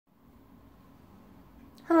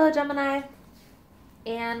Hello, Gemini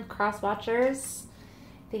and cross watchers.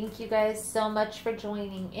 Thank you guys so much for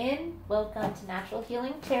joining in. Welcome to Natural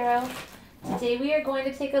Healing Tarot. Today we are going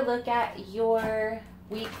to take a look at your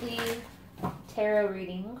weekly tarot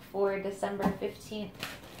reading for December 15th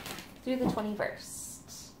through the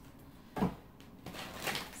 21st.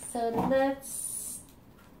 So let's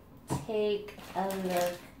take a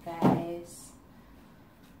look, guys.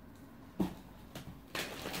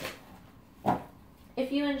 If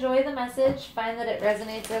you enjoy the message, find that it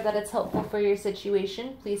resonates or that it's helpful for your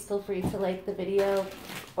situation, please feel free to like the video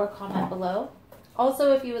or comment below.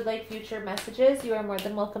 Also, if you would like future messages, you are more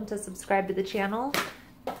than welcome to subscribe to the channel.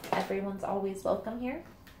 Everyone's always welcome here.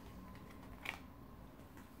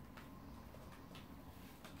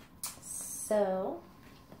 So,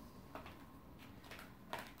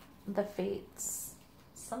 the fates.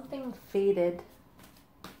 Something fated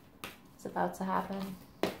is about to happen.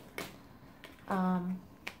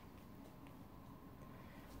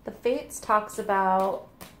 The Fates talks about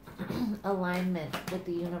alignment with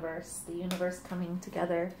the universe coming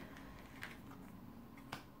together.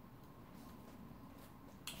 I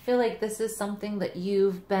feel like this is something that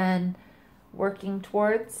you've been working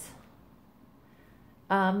towards.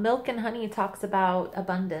 Milk and Honey talks about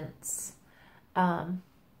abundance.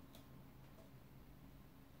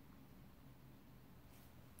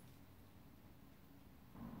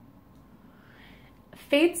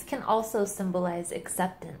 Fates can also symbolize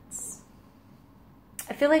acceptance.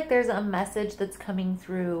 I feel like there's a message that's coming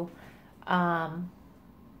through.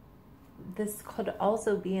 This could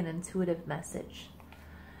also be an intuitive message,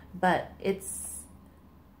 but it's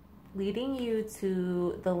leading you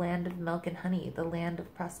to the land of milk and honey, the land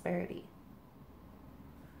of prosperity.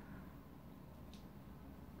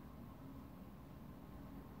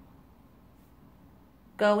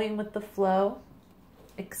 Going with the flow,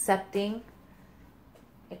 acceptance,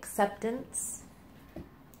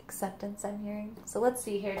 I'm hearing. So let's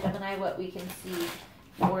see here, Gemini, what we can see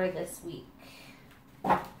for this week.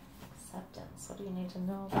 Acceptance. What do you need to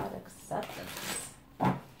know about acceptance?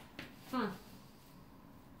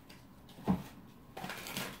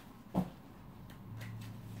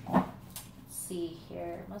 Let's see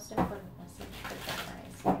here. Most important message for Gemini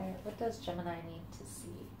is here. What does Gemini need to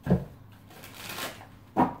see?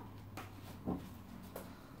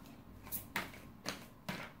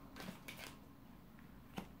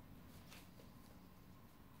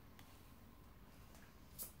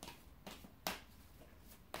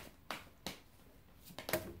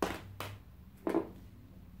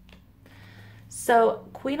 So,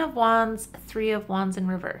 Queen of Wands, Three of Wands in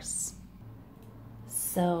reverse.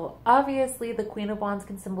 So, obviously, the Queen of Wands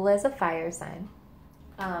can symbolize a fire sign.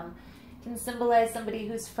 Can symbolize somebody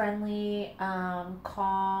who's friendly,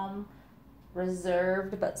 calm,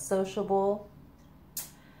 reserved, but sociable.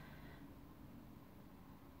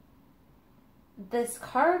 This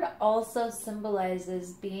card also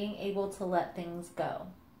symbolizes being able to let things go.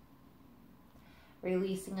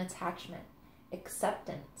 Releasing attachment,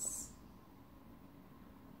 acceptance.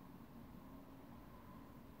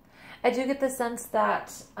 I do get the sense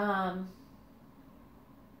that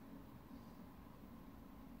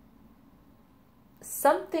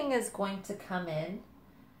something is going to come in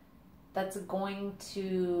that's going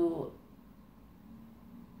to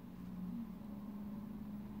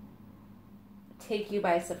take you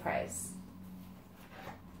by surprise.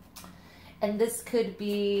 And this could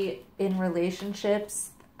be in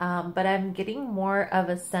relationships, but I'm getting more of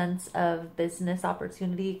a sense of business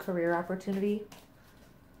opportunity, career opportunity.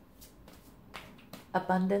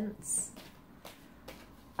 Abundance.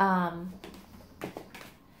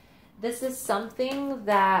 This is something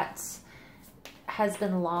that has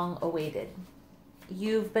been long awaited.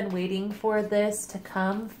 You've been waiting for this to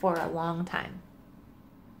come for a long time.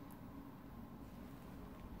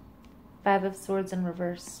 Five of Swords in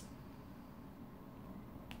reverse.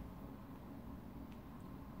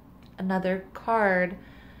 Another card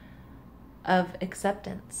of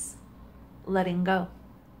acceptance, letting go.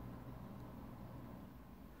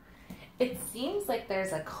 It seems like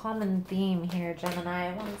there's a common theme here,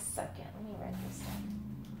 Gemini. One second. Let me write this down.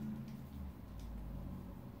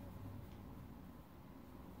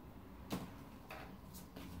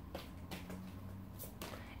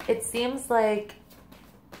 It seems like,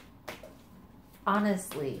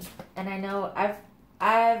 honestly, and I know I've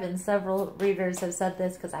and several readers have said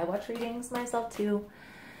this because I watch readings myself too.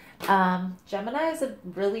 Geminis have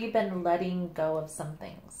really been letting go of some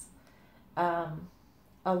things.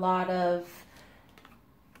 A lot of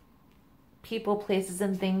people, places,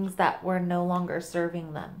 and things that were no longer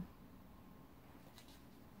serving them.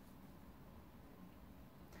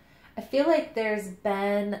 I feel like there's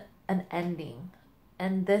been an ending,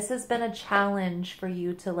 and this has been a challenge for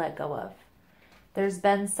you to let go of. There's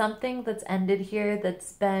been something that's ended here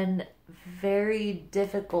that's been very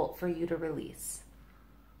difficult for you to release.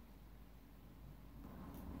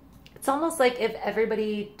 It's almost like if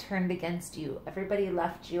everybody turned against you, everybody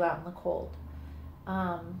left you out in the cold.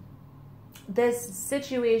 This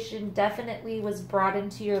situation definitely was brought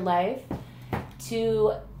into your life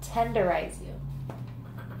to tenderize you,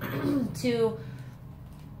 to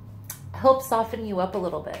help soften you up a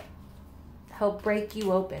little bit, help break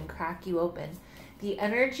you open, crack you open. The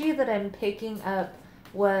energy that I'm picking up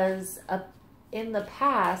was, in the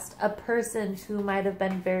past, a person who might have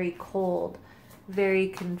been very cold,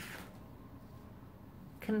 very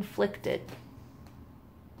conflicted.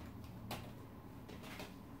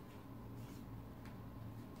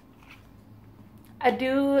 I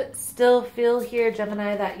do still feel here,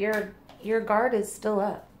 Gemini, that your guard is still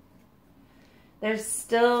up. There's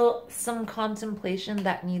still some contemplation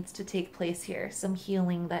that needs to take place here, some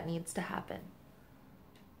healing that needs to happen.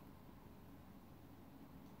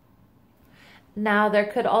 Now, there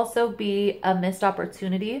could also be a missed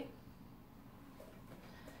opportunity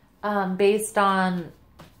based on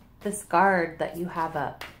this guard that you have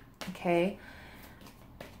up, okay?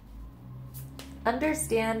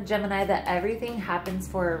 Understand, Gemini, that everything happens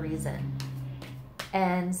for a reason.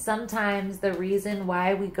 And sometimes the reason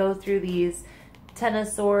why we go through these Ten of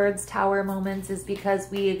Swords, Tower moments is because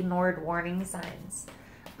we ignored warning signs.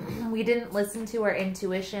 We didn't listen to our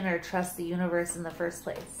intuition or trust the universe in the first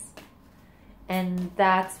place. And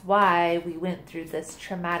that's why we went through this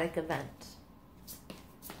traumatic event.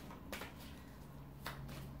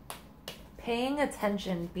 Paying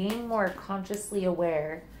attention, being more consciously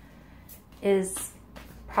aware is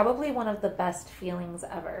probably one of the best feelings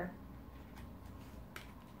ever.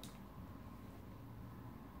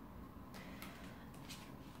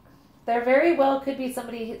 There very well could be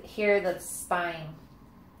somebody here that's spying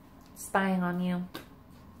on you.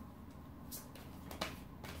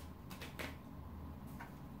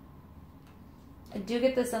 I do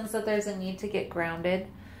get the sense that there's a need to get grounded.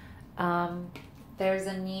 There's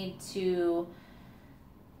a need to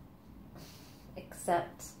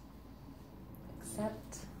accept,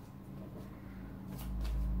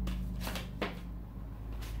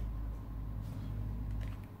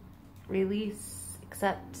 release,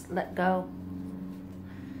 accept, let go.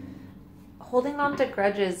 Holding on to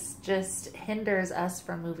grudges just hinders us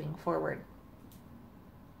from moving forward.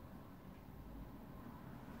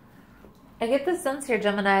 I get the sense here,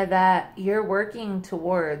 Gemini, that you're working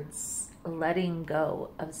towards letting go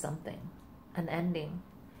of something, an ending.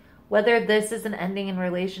 Whether this is an ending in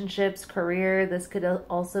relationships, career, this could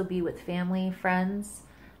also be with family, friends,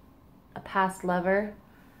 a past lover.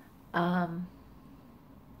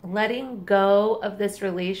 Letting go of this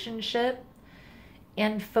relationship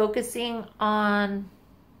and focusing on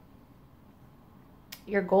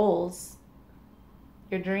your goals,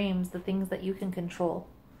 your dreams, the things that you can control.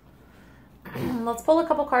 Let's pull a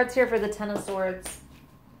couple cards here for the Ten of Swords.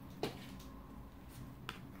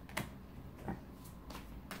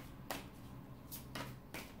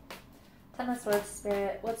 Ten of Swords,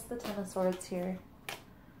 Spirit. What's the Ten of Swords here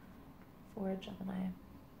for Gemini?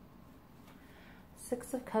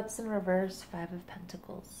 Six of Cups in reverse, Five of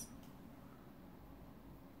Pentacles.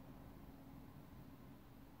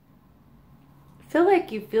 I feel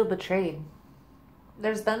like you feel betrayed.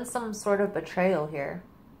 There's been some sort of betrayal here.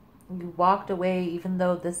 You walked away even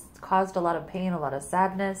though this caused a lot of pain, a lot of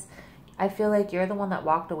sadness. I feel like you're the one that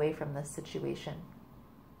walked away from this situation.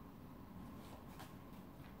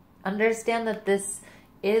 Understand that this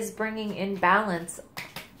is bringing in balance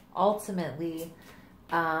ultimately.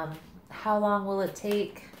 How long will it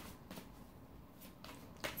take?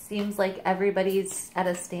 Seems like everybody's at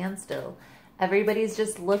a standstill. Everybody's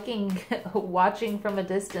just looking, watching from a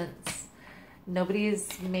distance.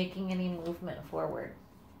 Nobody's making any movement forward.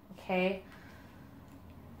 Okay?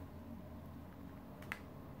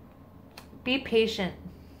 Be patient.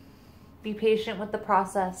 Be patient with the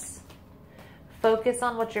process. Focus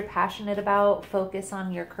on what you're passionate about. Focus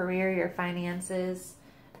on your career, your finances.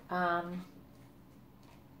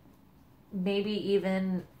 Maybe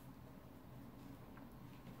even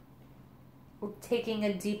taking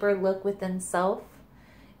a deeper look within self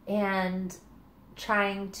and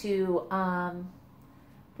trying to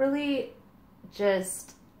really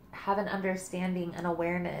just have an understanding and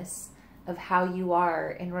awareness of how you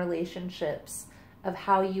are in relationships, of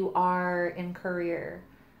how you are in career.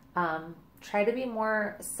 Try to be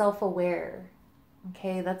more self-aware.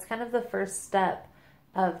 Okay, that's kind of the first step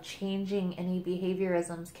of changing any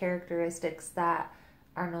behaviorisms, characteristics that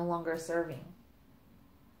are no longer longer serving.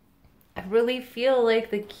 I really feel like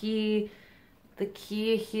the key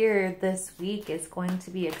here this week is going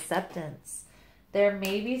to be acceptance. There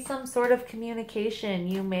may be some sort of communication.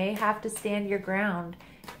 You may have to stand your ground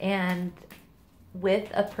and with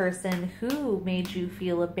a person who made you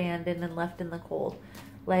feel abandoned and left in the cold.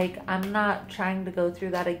 Like, I'm not trying to go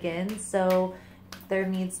through that again, so there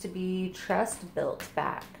needs to be trust built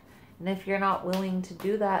back. And if you're not willing to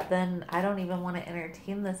do that, then I don't even want to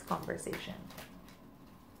entertain this conversation.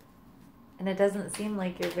 And it doesn't seem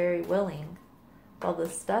like you're very willing with all the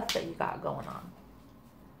stuff that you got going on.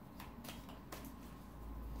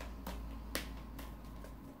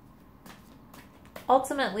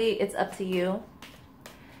 Ultimately, it's up to you.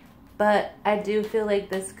 But I do feel like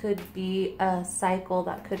this could be a cycle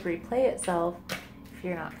that could replay itself if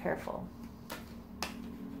you're not careful.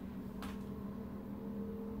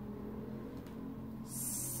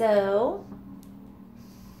 So,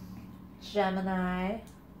 Gemini,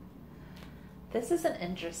 this is an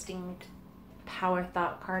interesting power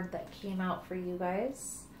thought card that came out for you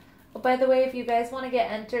guys. Oh, by the way, if you guys want to get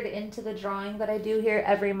entered into the drawing that I do here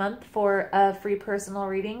every month for a free personal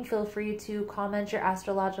reading, feel free to comment your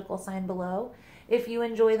astrological sign below. If you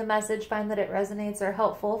enjoy the message, find that it resonates or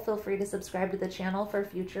helpful, feel free to subscribe to the channel for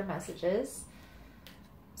future messages.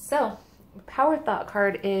 So, the power thought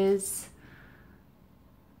card is,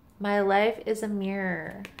 my life is a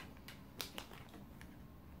mirror.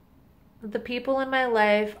 The people in my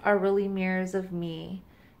life are really mirrors of me.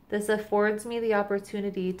 This affords me the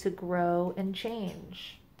opportunity to grow and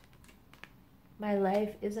change. My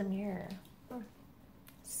life is a mirror.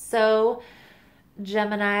 So,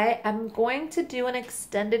 Gemini, I'm going to do an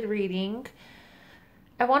extended reading.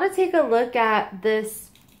 I want to take a look at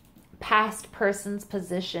this past person's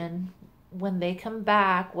position. When they come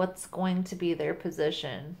back, what's going to be their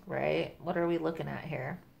position, right? What are we looking at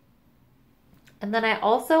here? And then I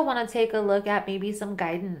also want to take a look at maybe some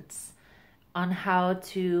guidance on how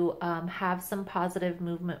to have some positive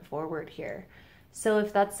movement forward here. So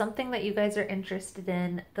if that's something that you guys are interested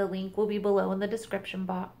in, the link will be below in the description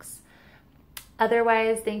box.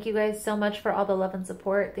 Otherwise, thank you guys so much for all the love and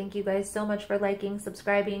support. Thank you guys so much for liking,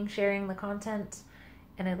 subscribing, sharing the content.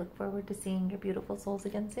 And I look forward to seeing your beautiful souls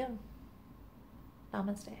again soon.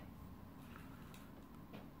 Namaste.